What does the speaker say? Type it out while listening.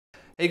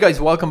Hey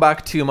guys, welcome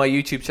back to my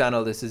YouTube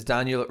channel. This is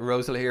Daniel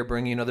Rosehill here,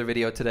 bringing you another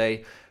video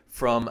today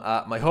from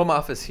my home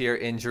office here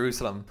in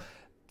Jerusalem.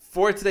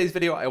 For today's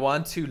video, I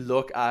want to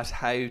look at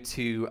how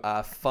to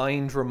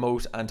find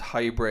remote and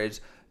hybrid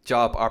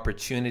job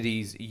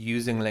opportunities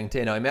using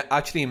LinkedIn. I'm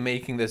actually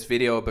making this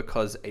video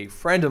because a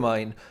friend of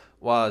mine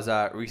was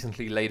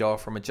recently laid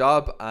off from a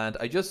job, and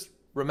I just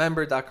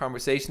remembered that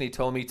conversation. He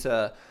told me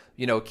to,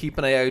 keep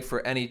an eye out for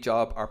any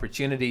job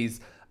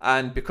opportunities.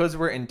 And because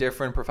we're in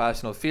different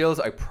professional fields,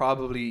 I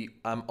probably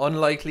am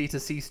unlikely to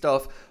see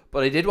stuff,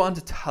 but I did want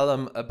to tell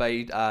him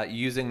about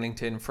using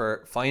LinkedIn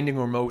for finding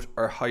remote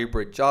or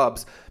hybrid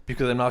jobs,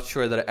 because I'm not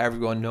sure that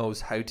everyone knows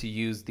how to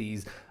use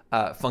these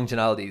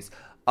functionalities.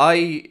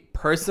 I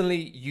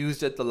personally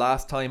used it the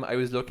last time I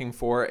was looking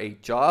for a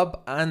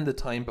job and the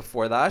time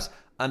before that,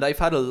 and I've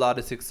had a lot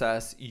of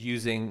success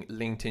using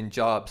LinkedIn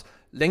Jobs.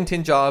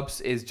 LinkedIn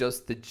Jobs is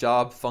just the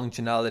job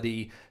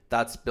functionality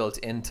that's built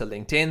into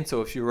LinkedIn.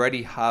 So if you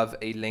already have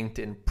a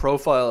LinkedIn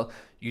profile,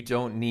 you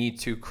don't need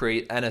to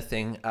create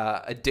anything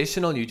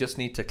additional. You just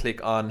need to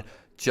click on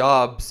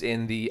jobs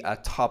in the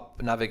top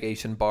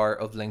navigation bar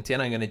of LinkedIn.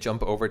 I'm going to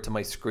jump over to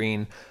my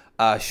screen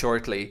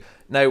shortly.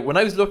 Now, when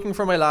I was looking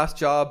for my last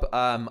job,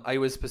 I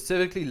was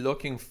specifically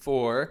looking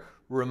for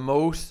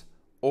remote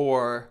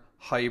or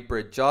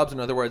hybrid jobs. In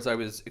other words, I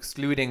was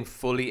excluding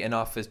fully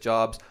in-office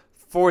jobs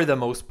for the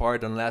most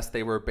part, unless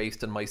they were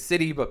based in my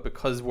city. But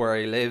because where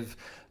I live,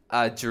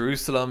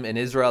 Jerusalem in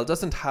Israel,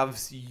 doesn't have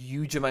a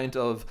huge amount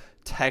of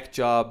tech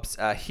jobs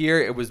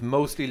here. It was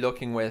mostly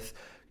looking with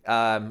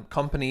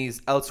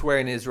companies elsewhere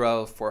in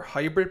Israel for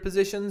hybrid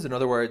positions. In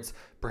other words,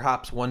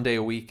 perhaps one day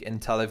a week in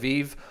Tel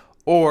Aviv,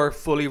 or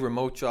fully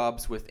remote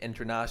jobs with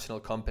international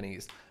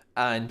companies.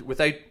 And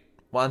without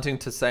wanting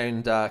to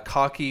sound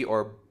cocky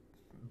or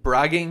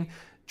bragging,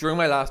 during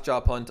my last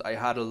job hunt, I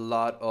had a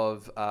lot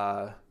of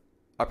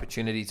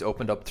opportunities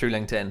opened up through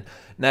LinkedIn.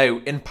 Now,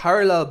 in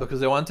parallel,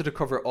 because I wanted to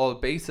cover all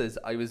bases,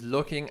 I was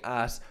looking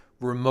at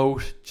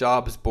remote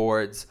jobs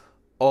boards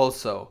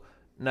also.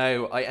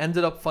 Now, I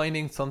ended up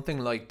finding something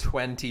like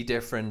 20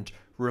 different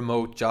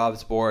remote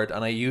jobs board,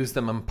 and I used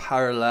them in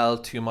parallel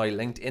to my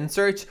LinkedIn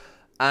search.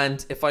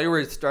 And if I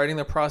were starting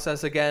the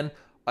process again,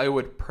 I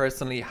would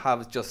personally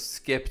have just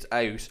skipped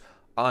out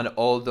on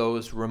all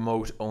those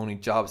remote only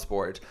jobs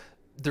board.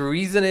 The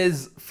reason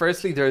is,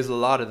 firstly, there's a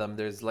lot of them.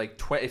 There's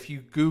like if you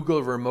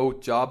Google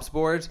remote jobs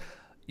board,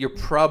 you're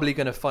probably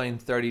going to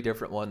find 30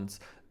 different ones.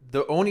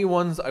 The only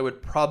ones I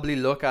would probably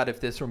look at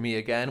if this were me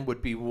again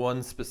would be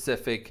one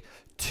specific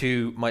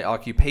to my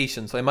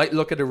occupation. So I might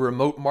look at a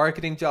remote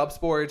marketing jobs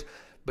board,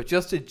 but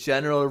just a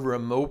general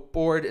remote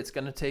board, it's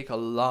going to take a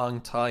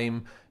long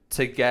time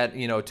to get,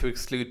 to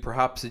exclude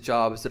perhaps the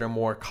jobs that are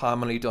more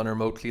commonly done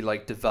remotely,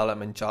 like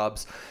development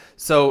jobs.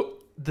 So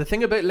the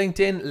thing about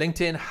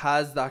LinkedIn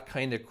has that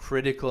kind of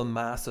critical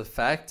mass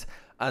effect.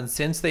 And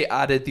since they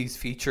added these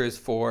features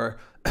for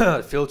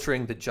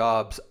filtering the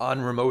jobs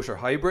on remote or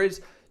hybrid,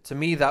 to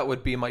me, that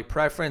would be my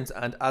preference.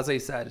 And as I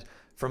said,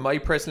 from my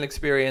personal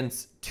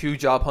experience, 2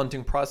 job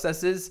hunting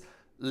processes,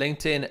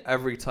 LinkedIn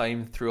every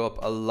time threw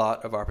up a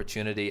lot of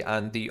opportunity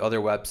and the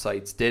other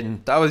websites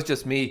didn't. That was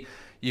just me.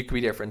 You could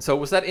be different. So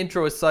with that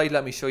intro aside,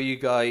 let me show you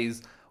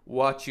guys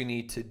what you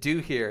need to do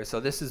here. So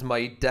this is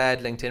my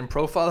dead LinkedIn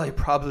profile. I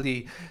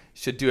probably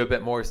should do a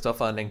bit more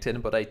stuff on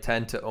LinkedIn, but I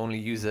tend to only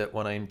use it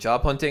when I'm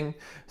job hunting.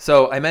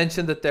 So I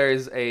mentioned that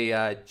there's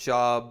a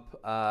job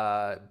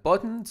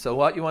button. So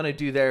what you want to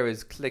do there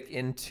is click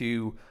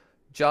into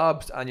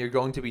jobs, and you're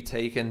going to be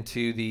taken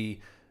to the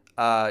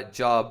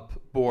job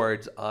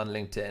board on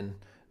LinkedIn.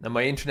 Now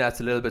my internet's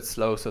a little bit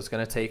slow, so it's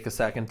going to take a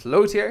second to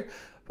load here,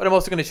 but I'm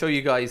also going to show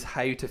you guys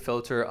how to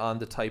filter on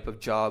the type of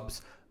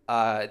jobs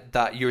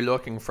that you're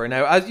looking for.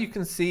 Now, as you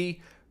can see,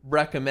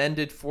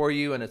 recommended for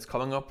you, and it's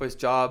coming up with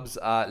jobs.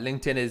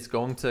 LinkedIn is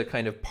going to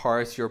kind of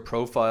parse your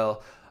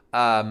profile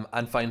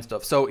and find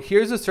stuff. So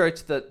here's a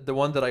search, that the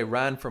one that I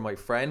ran for my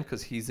friend,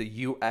 because he's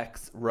a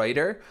UX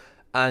writer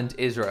and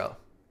Israel.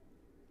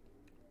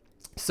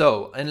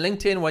 So in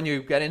LinkedIn, when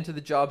you get into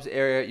the jobs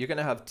area, you're going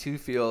to have 2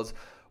 fields.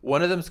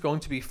 One of them is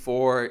going to be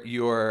for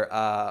your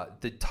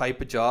the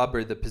type of job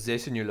or the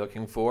position you're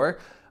looking for.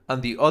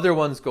 And the other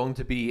one's going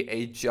to be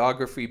a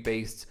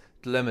geography-based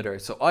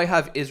delimiter. So I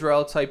have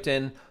Israel typed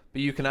in,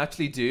 but you can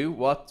actually do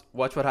watch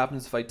what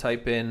happens if I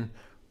type in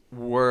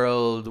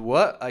world.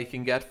 What I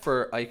can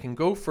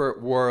go for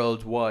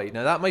worldwide.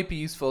 Now that might be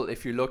useful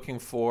if you're looking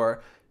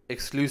for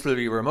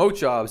exclusively remote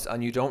jobs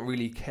and you don't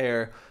really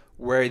care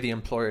where the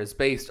employer is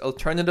based.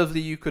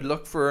 Alternatively, you could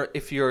look for,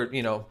 if you're,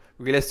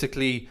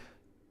 realistically,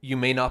 you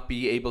may not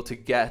be able to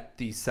get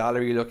the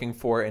salary you're looking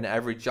for in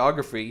every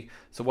geography.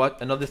 So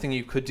another thing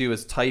you could do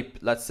is type,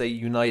 let's say,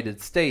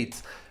 United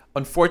States.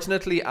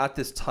 Unfortunately, at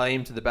this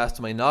time, to the best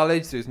of my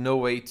knowledge, there's no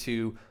way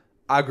to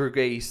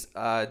aggregate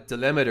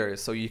delimiters.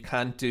 So you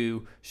can't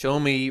do show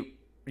me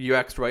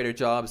UX writer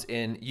jobs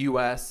in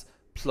US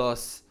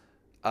plus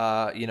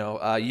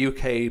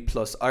UK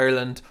plus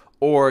Ireland,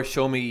 or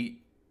show me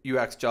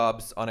UX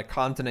jobs on a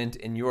continent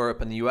in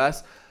Europe and the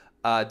US.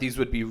 These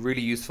would be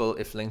really useful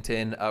if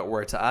LinkedIn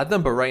were to add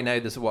them, but right now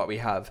this is what we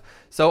have.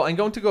 So I'm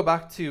going to go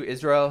back to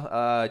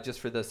Israel just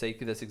for the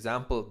sake of this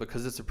example,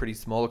 because it's a pretty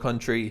small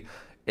country.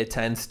 It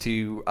tends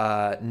to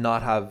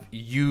not have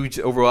huge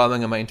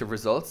overwhelming amount of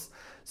results.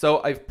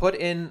 So I've put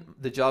in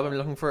the job I'm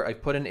looking for.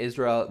 I've put in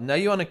Israel. Now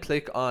you want to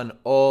click on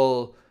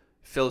all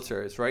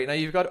filters. Right now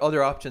you've got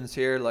other options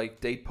here like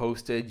date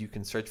posted. You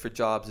can search for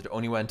jobs that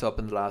only went up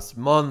in the last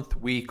month,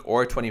 week,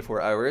 or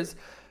 24 hours.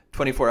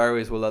 24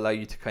 hours will allow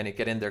you to kind of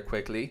get in there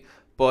quickly,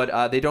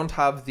 but they don't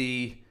have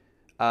the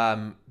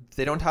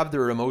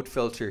remote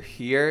filter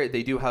here.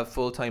 They do have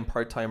full-time,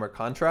 part-time, or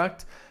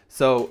contract.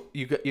 So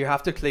you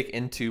have to click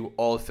into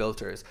all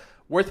filters.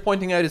 Worth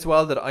pointing out as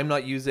well that I'm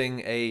not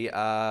using a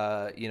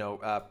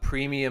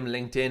premium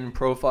LinkedIn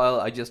profile.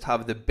 I just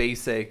have the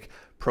basic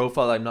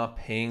profile. I'm not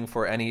paying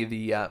for any of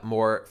the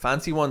more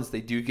fancy ones.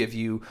 They do give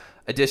you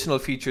additional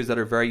features that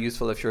are very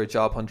useful if you're a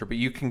job hunter, but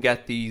you can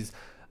get these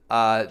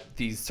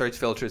search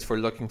filters for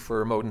looking for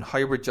remote and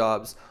hybrid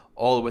jobs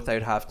all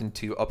without having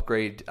to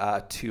upgrade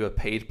to a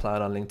paid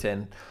plan on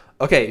LinkedIn.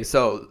 Okay,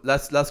 so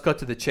let's cut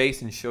to the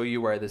chase and show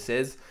you where this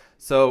is.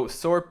 So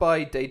sort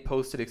by date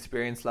posted,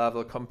 experience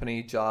level,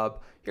 company,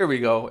 job. Here we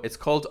go. It's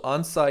called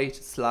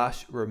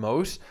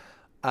on-site/remote,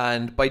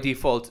 and by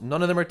default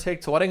none of them are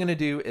ticked. So what I'm going to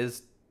do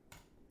is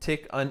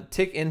tick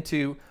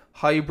into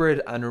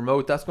hybrid and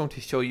remote. That's going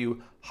to show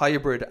you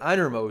hybrid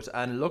and remote,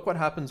 and look what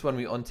happens when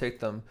we untick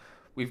them.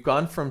 We've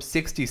gone from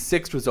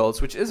 66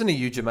 results, which isn't a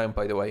huge amount,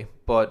 by the way,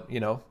 but you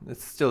know,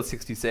 it's still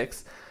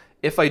 66.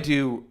 If I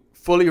do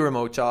fully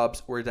remote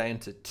jobs, we're down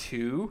to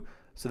 2.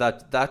 So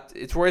that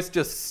it's worth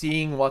just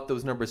seeing what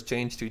those numbers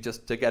change to,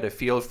 just to get a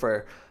feel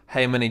for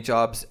how many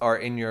jobs are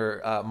in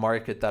your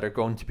market that are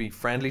going to be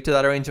friendly to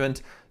that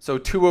arrangement. So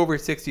 2 over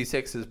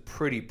 66 is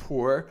pretty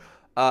poor,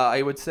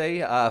 I would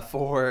say,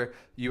 for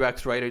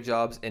UX writer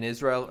jobs in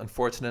Israel.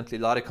 Unfortunately,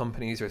 a lot of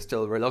companies are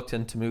still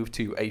reluctant to move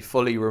to a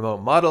fully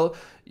remote model.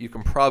 You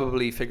can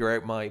probably figure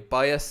out my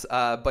bias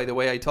by the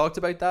way I talked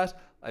about that.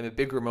 I'm a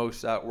big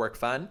remote work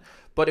fan.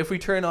 But if we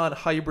turn on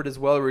hybrid as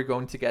well, we're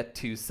going to get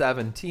to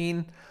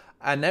 17.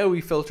 And now we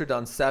filtered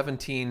on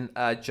 17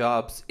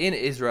 jobs in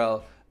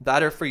Israel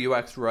that are for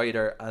UX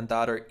writer and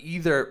that are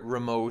either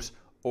remote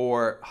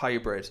or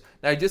hybrid.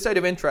 Now, just out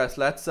of interest,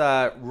 let's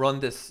run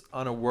this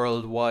on a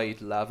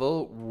worldwide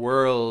level.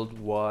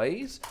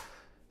 Worldwide.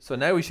 So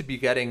now we should be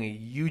getting a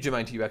huge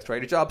amount of UX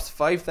writer jobs,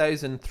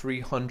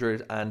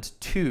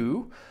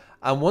 5,302.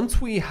 And once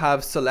we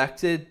have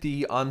selected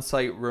the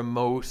on-site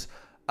remote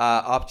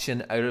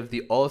option out of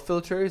the all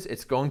filters,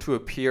 it's going to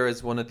appear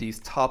as one of these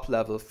top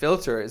level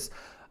filters.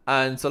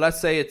 And so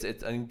let's say it's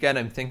again,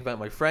 I'm thinking about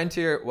my friend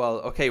here. Well,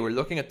 okay, we're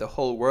looking at the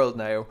whole world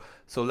now.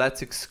 So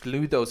let's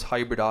exclude those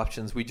hybrid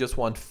options. We just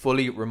want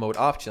fully remote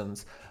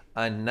options.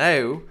 And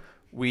now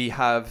we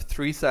have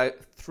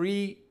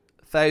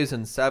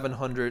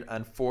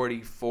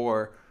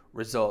 3,744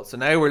 results. So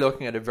now we're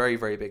looking at a very,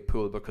 very big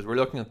pool because we're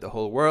looking at the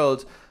whole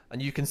world. And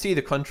you can see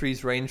the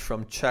countries range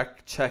from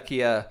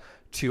Czechia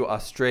to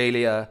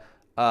Australia,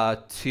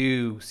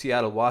 to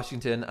Seattle,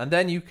 Washington, and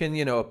then you can,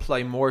 you know,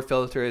 apply more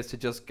filters to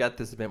just get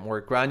this a bit more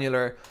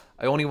granular.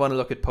 I only want to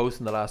look at posts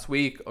in the last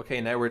week.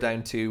 Okay, now we're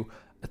down to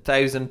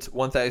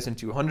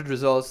 1,200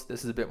 results.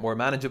 This is a bit more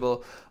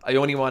manageable. I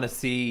only want to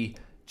see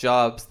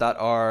jobs that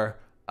are,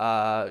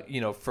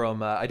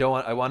 from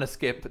I want to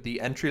skip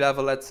the entry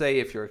level. Let's say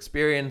if you're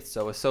experienced,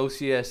 so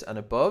associate and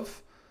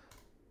above.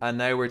 And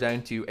now we're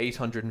down to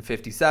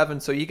 857.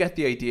 So you get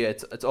the idea.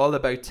 It's all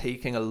about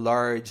taking a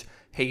large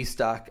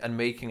haystack and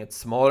making it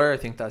smaller. I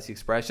think that's the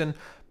expression.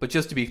 But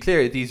just to be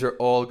clear, these are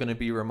all going to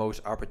be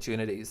remote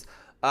opportunities.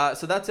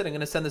 So that's it. I'm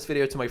going to send this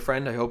video to my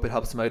friend. I hope it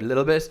helps him out a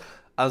little bit.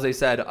 As I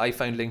said, I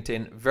found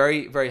LinkedIn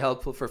very, very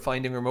helpful for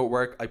finding remote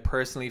work. I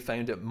personally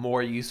found it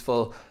more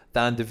useful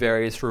than the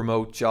various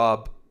remote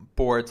job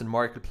boards and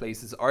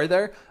marketplaces are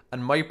there.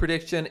 And my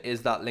prediction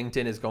is that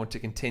LinkedIn is going to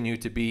continue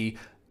to be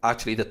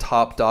actually the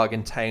top dog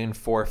in town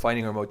for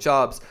finding remote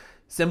jobs,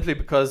 simply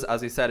because,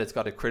 as I said, it's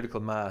got a critical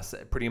mass.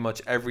 Pretty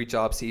much every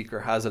job seeker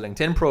has a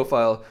LinkedIn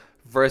profile,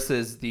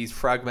 versus these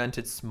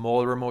fragmented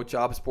small remote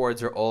jobs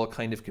boards are all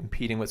kind of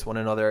competing with one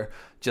another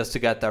just to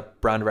get that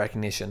brand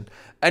recognition.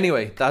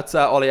 Anyway, that's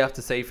all I have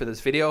to say for this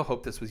video.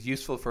 Hope this was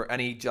useful for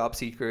any job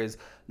seekers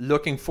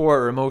looking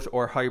for remote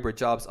or hybrid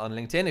jobs on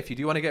LinkedIn. If you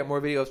do want to get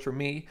more videos from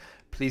me,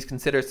 please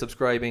consider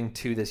subscribing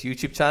to this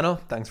YouTube channel.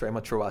 Thanks very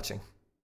much for watching.